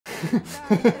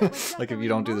Like if you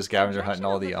don't do the scavenger hunt and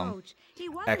all the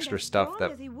extra stuff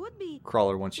that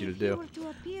Crawler wants you to do.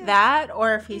 That,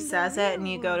 or if he says it and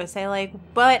you go to say like,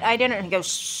 but I didn't, and he goes,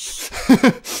 shh.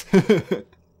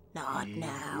 Not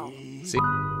now. See?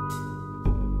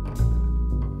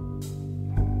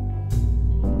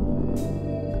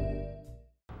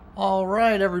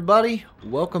 Alright everybody,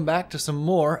 welcome back to some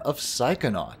more of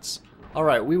Psychonauts.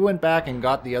 Alright, we went back and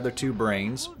got the other two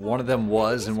brains. One of them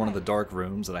was in one of the dark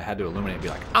rooms that I had to illuminate and be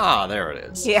like, ah, there it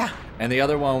is. Yeah. And the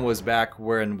other one was back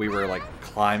when we were like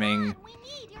climbing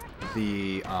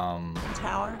the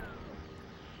Tower?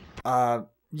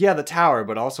 Yeah, the tower,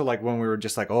 but also like when we were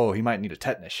just like, oh, he might need a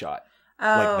tetanus shot. Oh,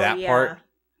 like that yeah. part.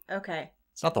 Okay.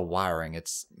 It's not the wiring,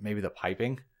 it's maybe the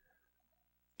piping.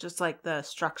 Just like the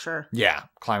structure. Yeah,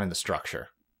 climbing the structure.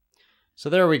 So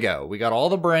there we go. We got all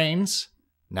the brains.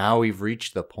 Now we've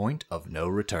reached the point of no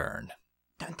return.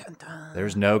 Dun, dun, dun.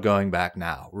 There's no going back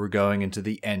now. We're going into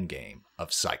the end game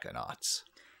of Psychonauts.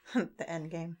 The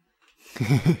end game.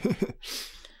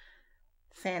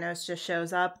 Thanos just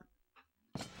shows up.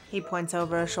 He points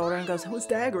over his shoulder and goes, "Who's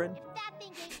staggering?" If that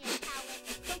thing gets in your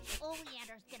power,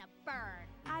 Olleander's gonna burn.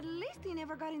 At least he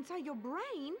never got inside your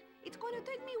brain. It's going to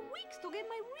take me weeks to get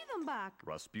my rhythm back.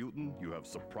 Rasputin, you have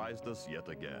surprised us yet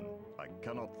again. I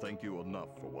cannot thank you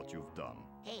enough for what you've done.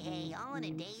 Hey, all in a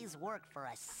day's work for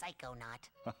a psychonaut.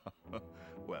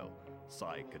 Well,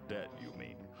 Psy Cadet, you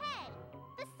mean. Hey,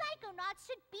 the Psychonauts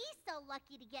should be so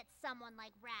lucky to get someone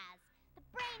like Raz. The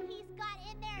brain he's got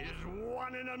in there Is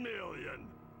 1 in a million.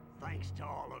 Thanks to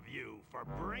all of you for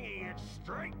bringing it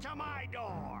straight to my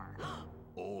door.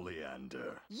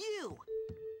 Olleander.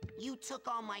 You took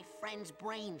all my friends'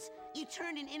 brains. You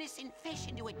turned an innocent fish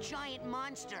into a giant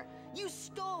monster. You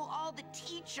stole all the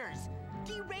teachers,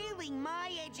 derailing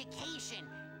my education.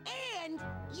 And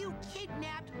you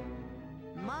kidnapped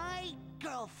my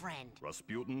girlfriend.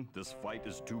 Rasputin, this fight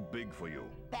is too big for you.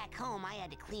 Back home, I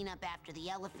had to clean up after the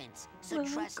elephants. So My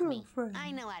trust girlfriend. me,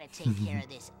 I know how to take care of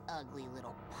this ugly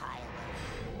little pile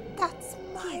of... That's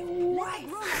my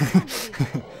wife.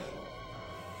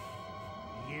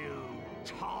 You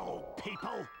tall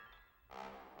people.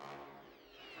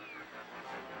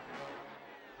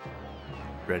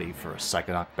 Ready for a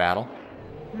Psychonaut battle?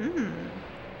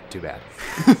 Too bad.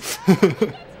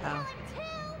 Oh.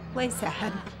 Play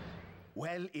sad.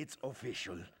 Well, it's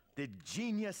official. The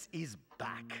genius is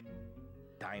back.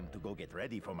 Time to go get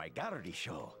ready for my gallery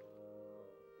show.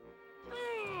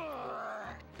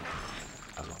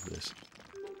 I love this.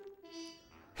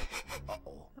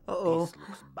 Uh-oh. Uh-oh. This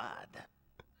looks bad.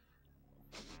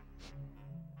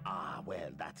 Ah,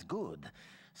 well, that's good.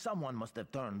 Someone must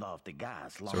have turned off the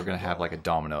gas long So we're gonna have like a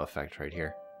domino effect right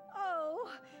here. Oh,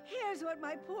 here's what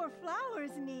my poor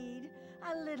flowers need.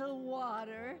 A little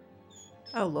water.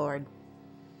 Oh, Lord.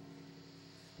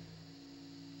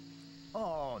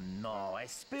 Oh, no. I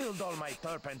spilled all my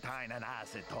turpentine and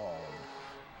acetone.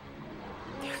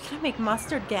 They're gonna make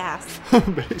mustard gas.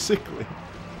 Basically.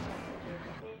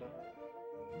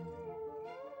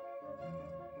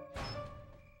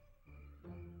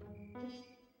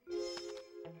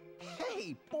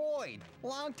 Hey, Boyd.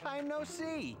 Long time no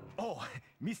see. Oh,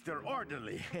 Mr.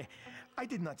 Orderly. I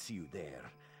did not see you there.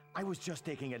 I was just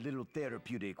taking a little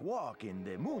therapeutic walk in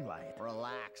the moonlight.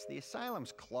 Relax, the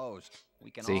asylum's closed.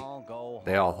 We can See, all go home.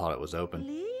 they all thought it was open.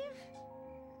 Leave?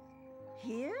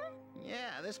 Here?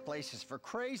 Yeah, this place is for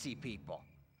crazy people.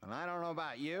 And I don't know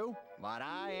about you, but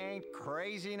I ain't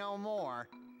crazy no more.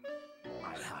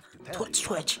 I have to tell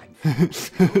Twitch.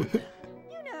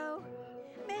 You know,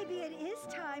 maybe it is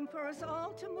time for us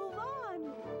all to move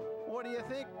on. What do you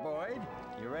think, Boyd?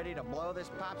 You ready to blow this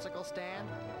popsicle stand?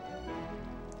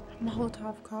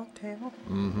 Molotov cocktail.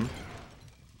 Mm-hmm.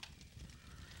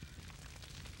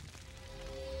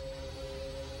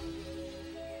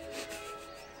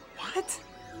 What?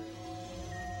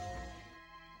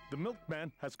 The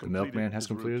milkman has The completed milkman has his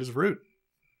completed route. his route.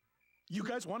 You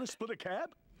guys want to split a cab?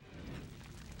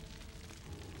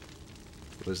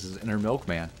 This is inner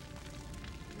milkman.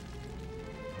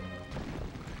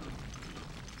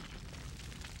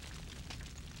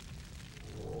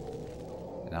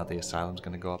 And now the asylum's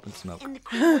gonna go up in smoke. And the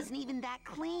crew wasn't even that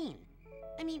clean.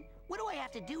 I mean, what do I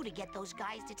have to do to get those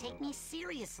guys to take me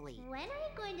seriously? When are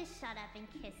you going to shut up and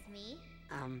kiss me?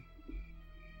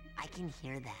 I can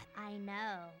hear that. I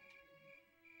know.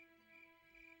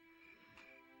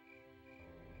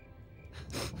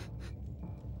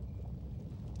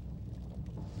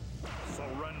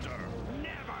 Surrender.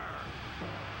 Never.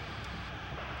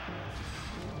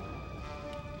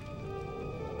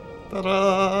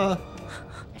 Ta-da!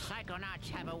 The Psychonauts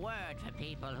have a word for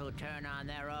people who turn on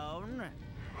their own.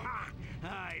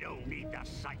 I don't need the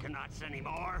Psychonauts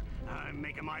anymore. I'm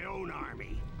making my own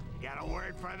army. Got a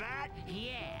word for that?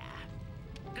 Yeah.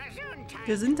 Gesundheit.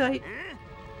 Gesundheit.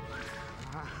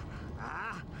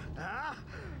 Wow.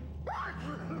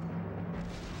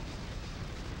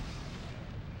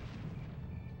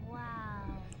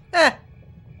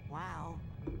 Wow.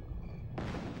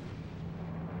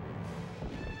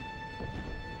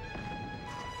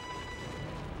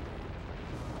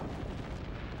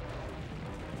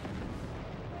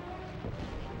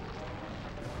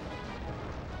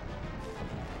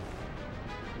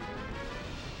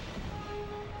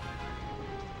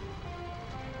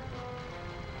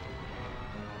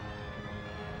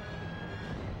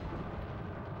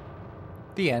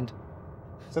 The end.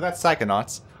 So that's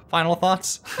Psychonauts. Final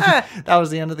thoughts? That was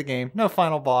the end of the game. No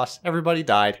final boss. Everybody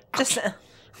died. Just,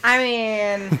 I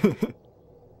mean,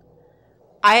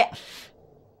 I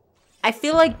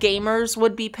feel like gamers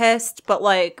would be pissed, but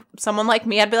like someone like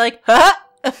me, I'd be like, huh?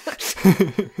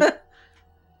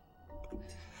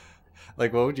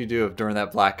 Like, what would you do if during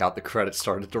that blackout the credits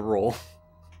started to roll?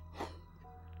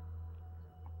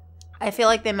 I feel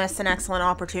like they missed an excellent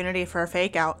opportunity for a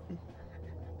fake out.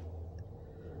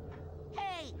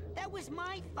 Hey, that was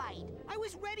my fight. I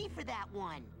was ready for that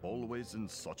one. Always in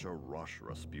such a rush,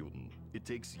 Rasputin. It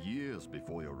takes years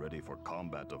before you're ready for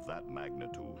combat of that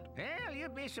magnitude. Well,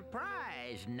 you'd be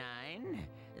surprised, Nine.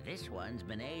 This one's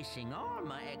been acing all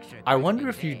my extra. I wonder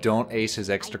if you don't ace his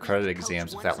extra credit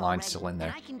exams, if that line's still in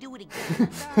there. I can do it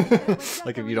again.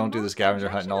 Like if you don't do the scavenger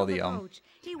hunt and all the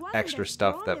extra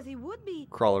stuff that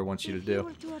Crawler wants you to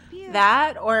do.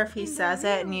 That, or if he says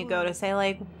it and you go to say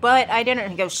like, but I didn't,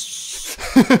 and he goes, shh.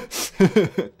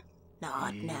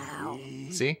 Not now.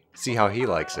 See how he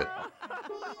likes it.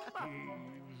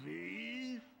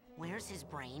 Where's his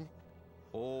brain?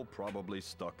 Oh, probably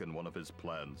stuck in one of his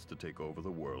plans to take over the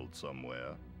world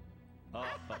somewhere.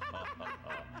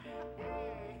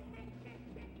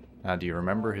 Now, do you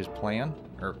remember his plan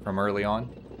from early on?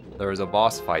 There was a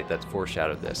boss fight that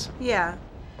foreshadowed this. Yeah,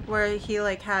 where he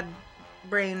like had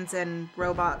brains and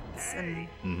robots and.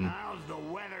 How's the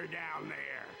weather down there?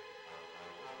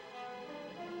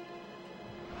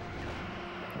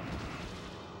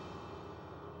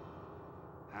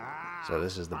 So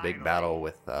this is the big battle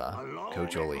with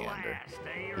Coach Olleander.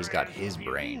 He's got his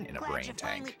brain in a Glad brain you're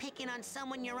finally tank. picking on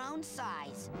someone your own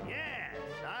size. Yes,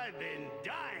 I've been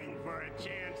dying for a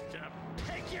chance to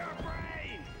pick your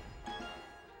brain.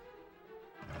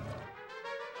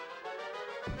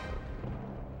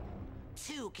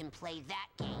 Two can play that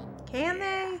game. Can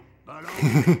they? But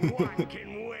only one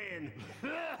can win.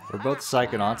 We're both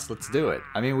Psychonauts, let's do it.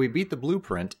 I mean, we beat the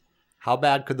blueprint. How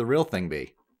bad could the real thing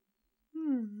be?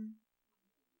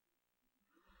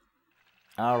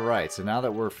 Alright, so now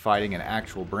that we're fighting an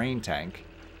actual brain tank,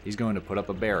 he's going to put up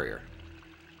a barrier.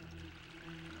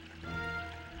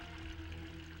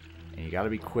 And you gotta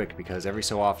be quick because every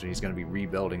so often he's gonna be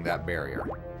rebuilding that barrier.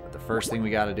 But the first thing we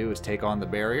gotta do is take on the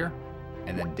barrier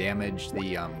and then damage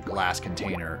the glass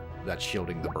container that's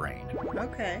shielding the brain.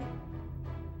 Okay.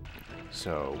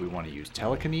 So we want to use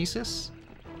telekinesis,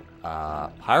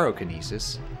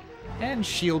 pyrokinesis, and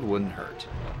shield wouldn't hurt.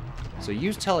 So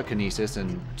use telekinesis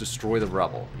and destroy the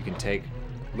rubble. You can take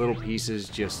little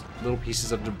pieces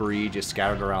of debris just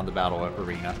scattered around the battle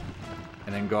arena,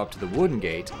 and then go up to the wooden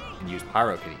gate and use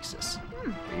pyrokinesis.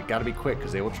 But you gotta be quick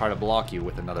because they will try to block you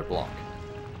with another block.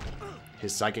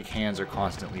 His psychic hands are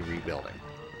constantly rebuilding.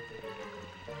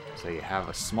 So you have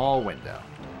a small window.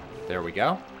 There we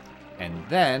go. And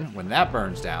then, when that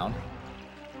burns down,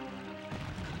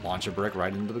 launch a brick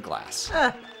right into the glass.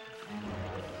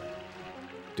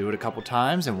 Do it a couple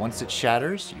times, and once it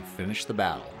shatters, you finish the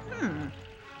battle.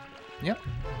 Yep.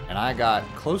 And I got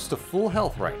close to full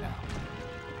health right now.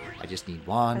 I just need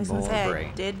one more brain.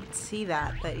 I did see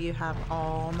that you have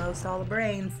almost all the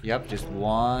brains. Yep, just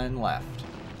one left.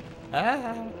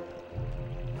 Ah.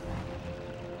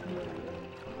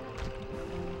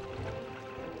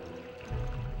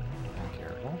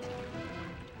 Careful.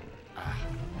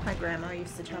 My grandma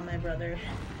used to tell my brother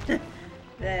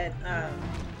that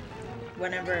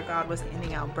whenever God was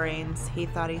handing out brains, he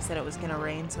thought he said it was gonna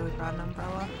rain, so he brought an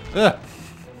umbrella.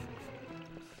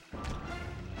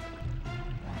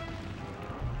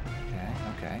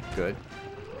 Okay, good.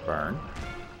 Burn.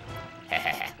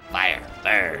 Fire,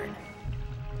 burn.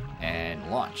 And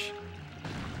launch.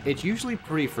 It's usually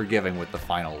pretty forgiving with the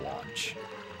final launch.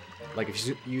 Like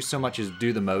if you so much as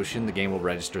do the motion, the game will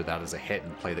register that as a hit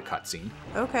and play the cutscene.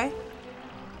 Okay.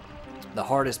 The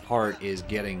hardest part is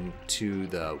getting to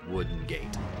the wooden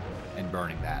gate in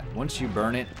burning that. Once you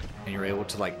burn it and you're able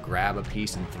to like grab a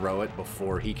piece and throw it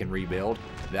before he can rebuild,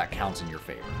 that counts in your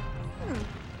favor.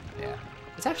 Yeah.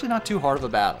 It's actually not too hard of a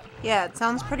battle. Yeah, it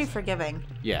sounds pretty forgiving.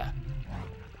 Yeah.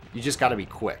 You just gotta be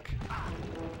quick.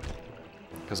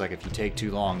 Because like if you take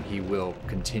too long, he will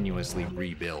continuously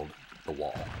rebuild the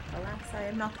wall. Alas, I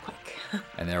am not quick.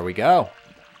 And there we go.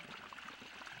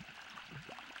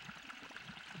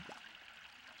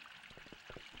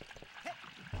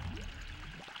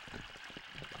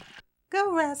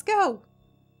 Go, Raz, go!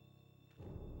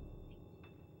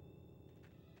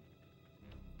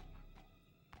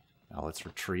 Now let's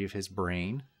retrieve his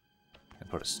brain and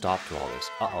put a stop to all this.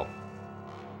 Uh-oh.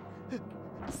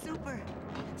 Super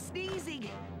sneezing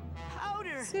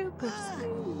powder. Super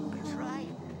Try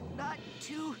not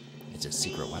to. It's a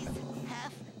secret weapon.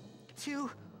 Have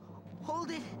to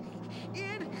hold it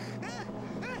in.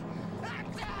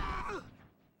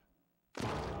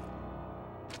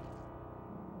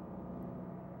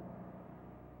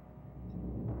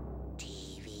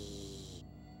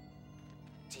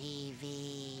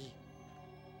 TV.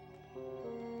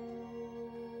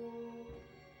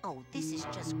 Oh, this is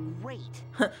just great.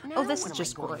 Oh, this is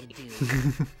just great.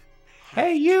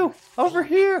 Hey, you! Over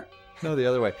here! No, the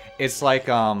other way. It's like,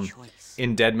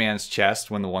 in Dead Man's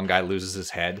Chest when the one guy loses his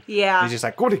head. Yeah. He's just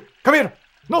like, Gordy, come here!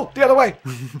 No, the other way!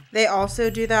 They also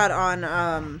do that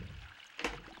on,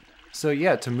 So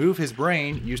yeah, to move his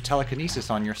brain, use telekinesis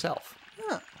on yourself.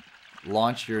 Huh.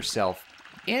 Launch yourself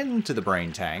into the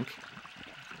brain tank,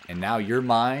 and now your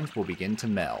minds will begin to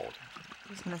meld.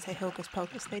 I was gonna say Hocus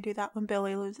Pocus. They do that when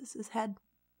Billy loses his head.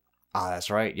 Ah, that's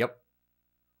right. Yep.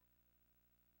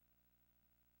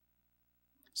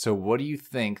 So what do you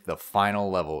think the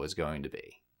final level is going to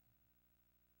be?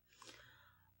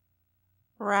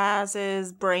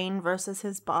 Raz's brain versus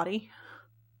his body.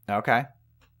 Okay.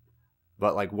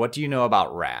 But, like, what do you know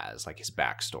about Raz? Like, his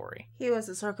backstory? He was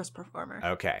a circus performer.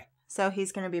 Okay. So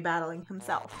he's gonna be battling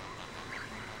himself.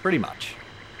 Pretty much.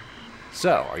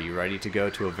 So, are you ready to go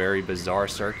to a very bizarre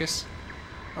circus?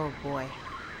 Oh boy.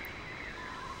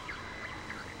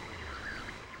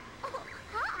 Oh,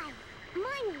 hi.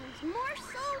 My name's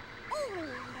Marcel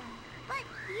Olleander. But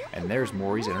you And there's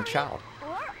Maury's inner child. or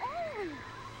Ollie.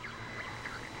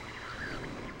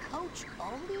 Coach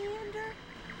Olleander?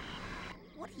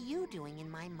 What are you doing in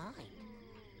my mind?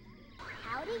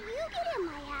 How did you get in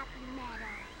my happy meadow?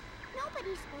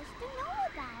 Nobody's supposed to know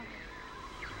about it.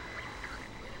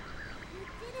 You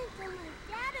didn't tell my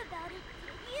dad about it,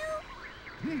 did you?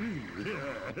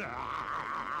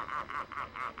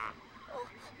 Oh,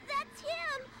 that's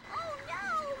him! Oh no!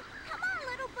 Come on,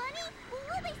 little bunny!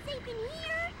 We'll be safe in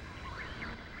here!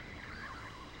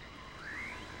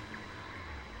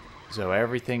 So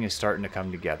everything is starting to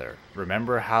come together.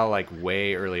 Remember how, like,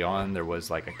 way early on there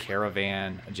was, like, a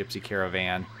caravan, a gypsy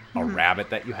caravan, a rabbit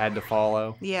that you had to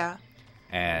follow? Yeah.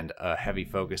 And a heavy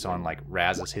focus on, like,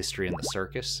 Raz's history in the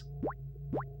circus?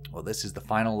 Well, this is the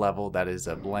final level that is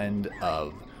a blend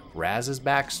of Raz's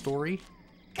backstory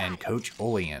and Coach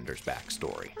Oleander's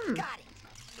backstory.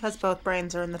 Because both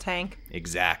brains are in the tank.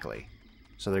 Exactly.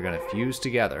 So they're going to fuse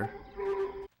together.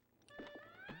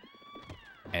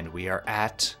 And we are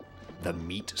at the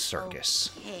Meat Circus.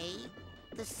 Okay.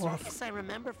 The circus I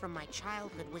remember from my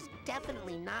childhood was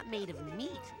definitely not made of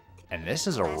meat. And this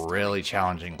is a really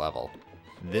challenging level.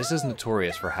 This is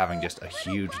notorious for having just a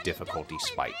huge difficulty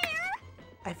spike.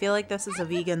 I feel like this is a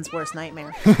vegan's worst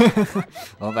nightmare.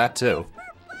 Well, that too.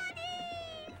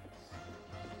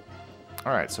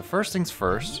 Alright, so first things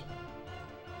first.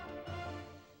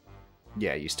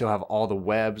 Yeah, you still have all the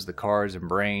webs, the cards, and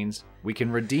brains. We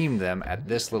can redeem them at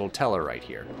this little teller right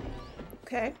here.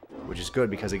 Okay. Which is good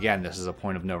because, again, this is a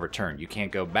point of no return. You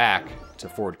can't go back to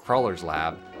Ford Crawler's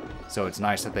lab, so it's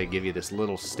nice that they give you this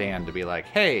little stand to be like,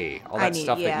 hey, all that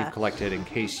stuff that you've collected in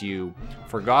case you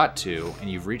forgot to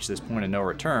and you've reached this point of no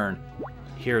return,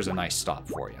 here's a nice stop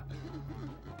for you.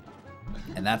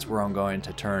 And that's where I'm going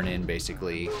to turn in,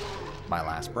 basically, my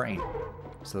last brain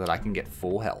so that I can get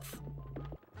full health.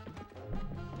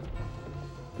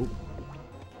 Ooh.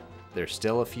 There's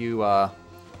still a few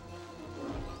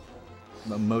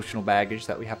emotional baggage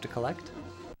that we have to collect.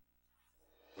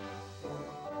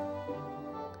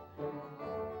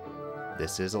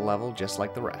 This is a level just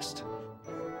like the rest.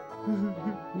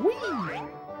 Whee!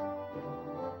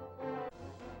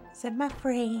 Said my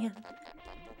friend.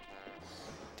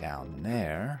 Down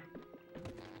there.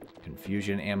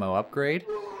 Confusion ammo upgrade.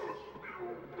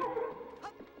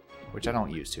 Which I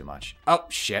don't use too much. Oh,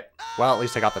 shit. Well, at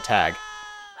least I got the tag.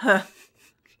 Huh.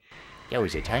 That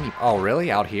was a tiny... Oh,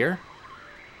 really? Out here?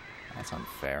 That's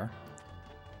unfair.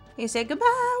 You say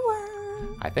goodbye, world.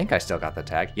 I think I still got the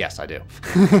tag. Yes, I do.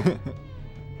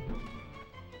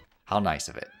 How nice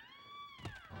of it.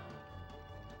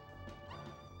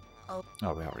 Oh,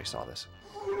 we already saw this.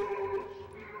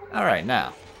 Alright,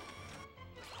 now.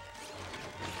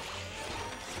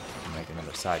 Make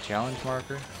another side challenge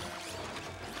marker.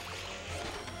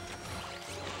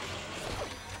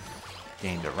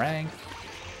 Gained a rank.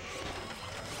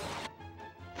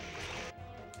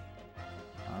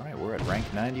 Alright, we're at rank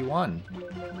 91.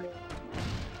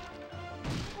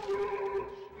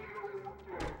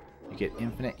 You get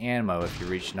infinite ammo if you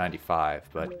reach 95,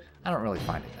 but I don't really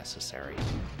find it necessary.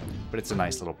 But it's a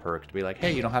nice little perk to be like,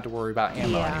 hey, you don't have to worry about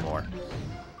ammo anymore.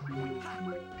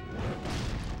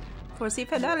 Forsi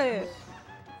pedale.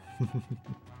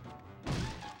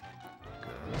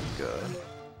 Good.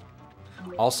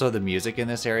 Also, the music in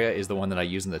this area is the one that I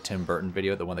use in the Tim Burton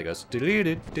video, the one that goes.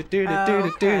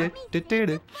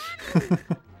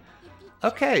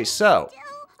 Okay, so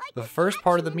the first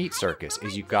part of the Meat Circus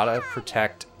is you gotta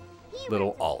protect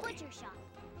little Ollie.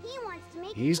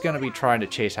 He's gonna be trying to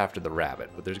chase after the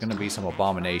rabbit, but there's gonna be some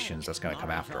abominations that's gonna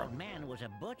come after him.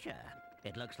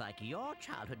 It looks like your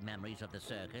childhood memories of the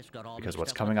circus got all Because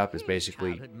what's coming up is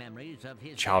basically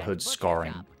childhood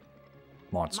scarring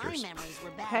monsters. My memories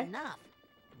were bad enough.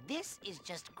 This is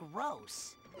just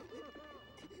gross.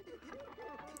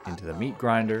 Into the meat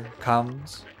grinder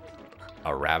comes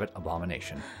a rabbit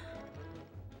abomination.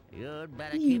 You'd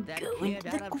better keep that go kid into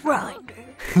out the of grinder.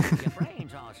 Your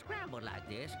brains all scrambled like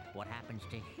this. What happens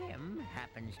to him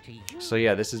happens to you. So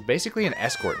yeah, this is basically an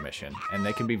escort mission, and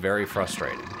they can be very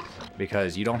frustrating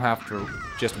because you don't have to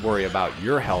just worry about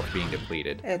your health being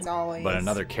depleted, It's always. but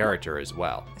another character as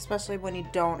well. Especially when you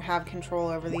don't have control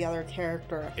over the other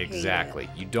character. I hate Exactly.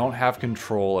 You don't have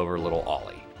control over little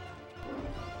Ollie.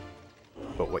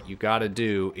 But what you gotta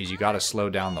do is you gotta slow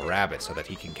down the rabbit so that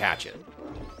he can catch it.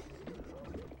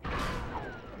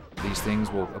 These things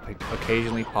will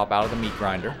occasionally pop out of the meat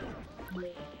grinder.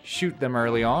 Shoot them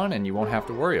early on and you won't have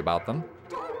to worry about them.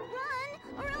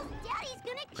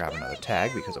 Grab another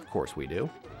tag because of course we do.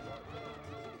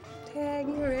 it. Tag,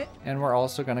 you're it. And we're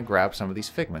also going to grab some of these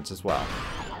figments as well.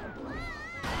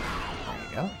 There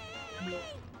you go.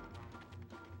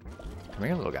 Come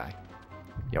here, little guy.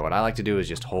 Yeah, what I like to do is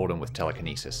just hold him with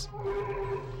telekinesis.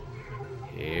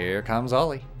 Here comes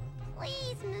Ollie.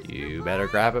 You better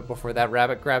grab it before that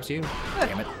rabbit grabs you.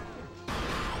 Damn it.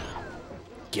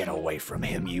 Get away from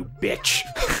him, you bitch.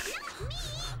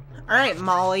 Alright,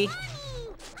 Molly.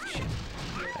 Shit.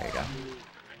 There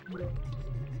you go.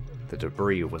 The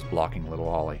debris was blocking little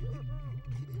Ollie.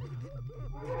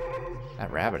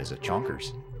 That rabbit is a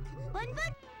chonkers.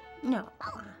 No.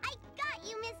 I got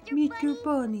you, Mr. Meet Bunny. your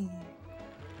bunny.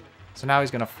 So now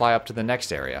he's going to fly up to the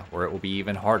next area, where it will be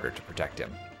even harder to protect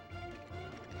him.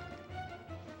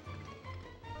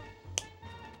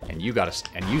 And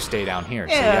you stay down here.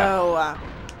 Ew. So yeah.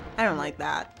 I don't like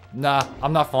that. Nah,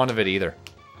 I'm not fond of it either.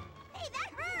 Hey,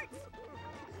 that hurts.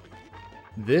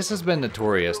 This has been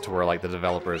notorious to where like the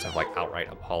developers have like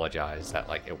outright apologized that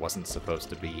like it wasn't supposed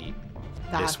to be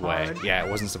That this way. hard. Yeah, it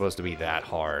wasn't supposed to be that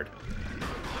hard.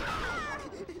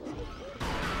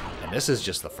 And this is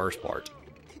just the first part.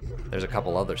 There's a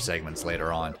couple other segments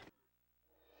later on.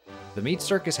 The Meat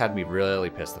Circus had me really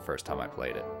pissed the first time I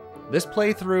played it. This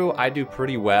playthrough, I do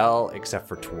pretty well, except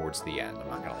for towards the end, I'm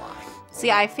not gonna lie.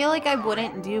 See, I feel like I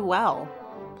wouldn't do well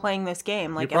playing this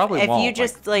game. Like, You probably if won't. you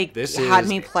just, like this had is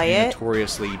me play a it.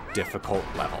 notoriously difficult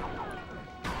level.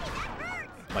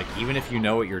 Like, even if you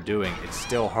know what you're doing, it's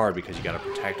still hard because you gotta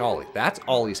protect Ollie. That's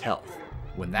Ollie's health.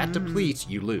 When that depletes,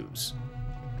 you lose.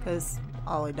 Because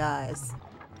Ollie dies.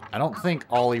 I don't think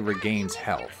Ollie regains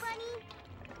health.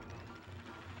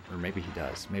 Or maybe he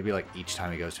does. Maybe like each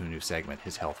time he goes to a new segment,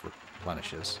 his health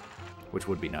replenishes. Which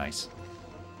would be nice.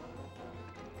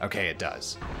 Okay, it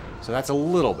does. So that's a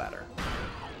little better.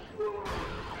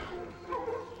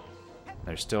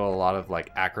 There's still a lot of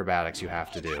like acrobatics you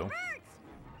have to do.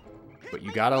 But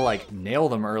you gotta like nail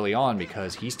them early on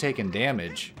because he's taking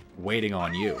damage waiting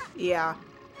on you. Yeah.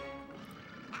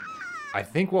 I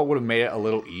think what would have made it a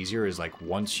little easier is like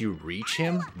once you reach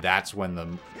him, that's when the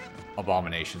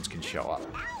abominations can show up.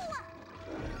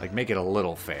 Like make it a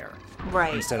little fair.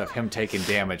 Right. Instead of him taking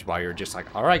damage while you're just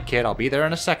like, alright kid, I'll be there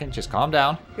in a second, just calm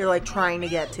down. You're like trying to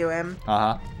get to him.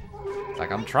 Uh-huh. It's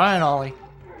like, I'm trying, Ollie.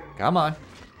 Come on.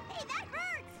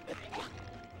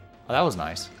 Oh, that was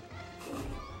nice.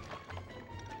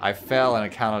 I fell and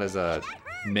it counted as a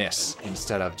miss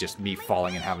instead of just me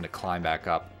falling and having to climb back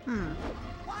up.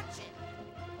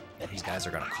 These guys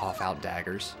are gonna cough out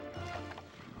daggers.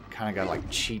 Kinda gotta like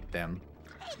cheat them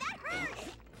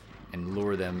and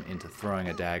lure them into throwing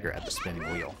a dagger at the spinning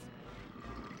wheel.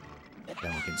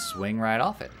 Then we can swing right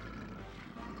off it.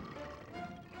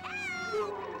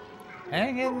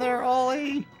 Hang in there,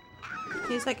 Ollie!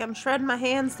 He's like, I'm shredding my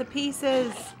hands to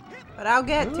pieces, but I'll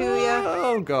get to you.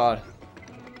 Oh, God.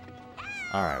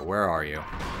 Alright, where are you?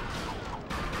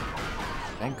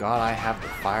 Thank God I have the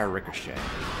fire ricochet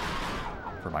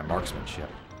for my marksmanship.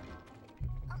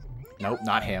 Nope,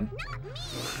 not him.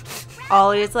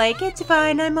 Ollie's like, it's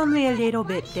fine, I'm only a little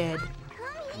bit dead.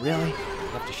 Really? You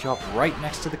have to show up right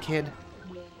next to the kid?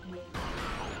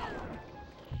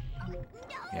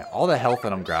 Yeah, all the health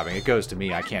that I'm grabbing, it goes to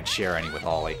me. I can't share any with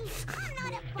Ollie.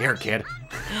 Here, kid.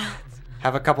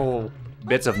 Have a couple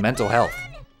bits of mental health.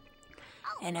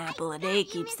 An apple a day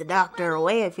keeps the doctor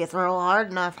away if you throw hard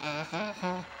enough.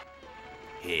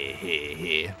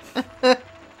 Did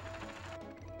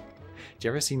you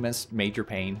ever see Major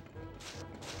Pain?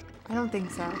 I don't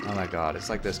think so. Oh my God, it's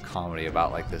like this comedy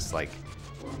about like this like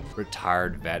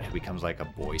retired vet who becomes like a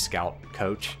Boy Scout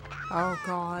coach. Oh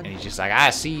God. And he's just like,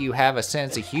 I see you have a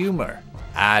sense of humor.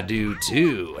 I do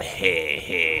too.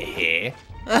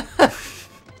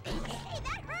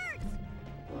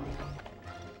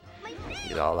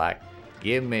 He's all like,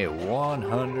 give me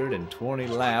 120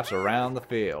 laps around the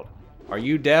field. Are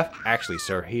you deaf? Actually,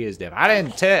 sir, he is deaf. I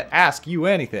didn't ask you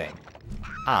anything.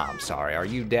 I'm sorry, are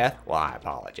you deaf? Well, I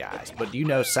apologize. But do you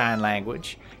know sign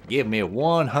language? Give me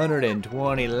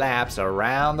 120 laps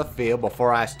around the field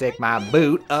before I stick my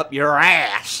boot up your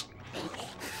ass.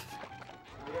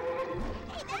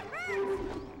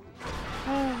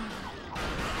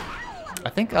 I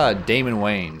think Damon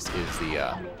Wayans is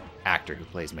the actor who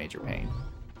plays Major Payne.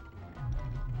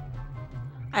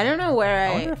 I don't know where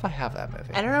I wonder if I have that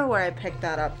movie. I don't know where I picked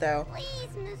that up though. Please,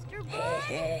 Mr. Boss.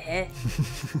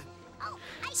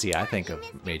 See, I think of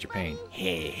Major Payne.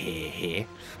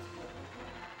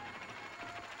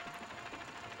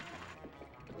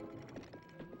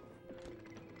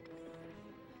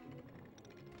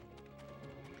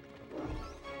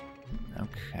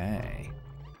 Okay.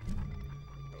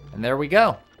 And there we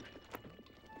go.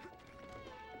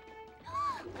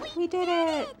 We did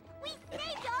it. We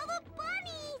saved all the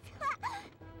bunnies.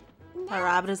 My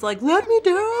rabbit is like, let me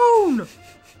down.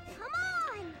 Come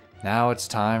on. Now it's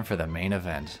time for the main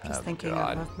event. Just oh, thinking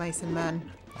God. of mice and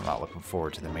men. I'm not looking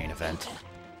forward to the main event.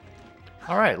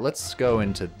 Alright, let's go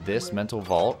into this mental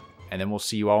vault, and then we'll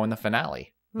see you all in the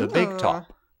finale. The big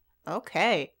top.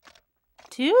 Okay.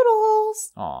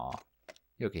 Toodles. Aw.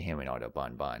 You can hear me all the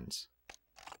buns.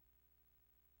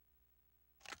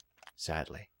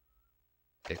 Sadly,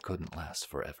 it couldn't last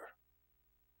forever.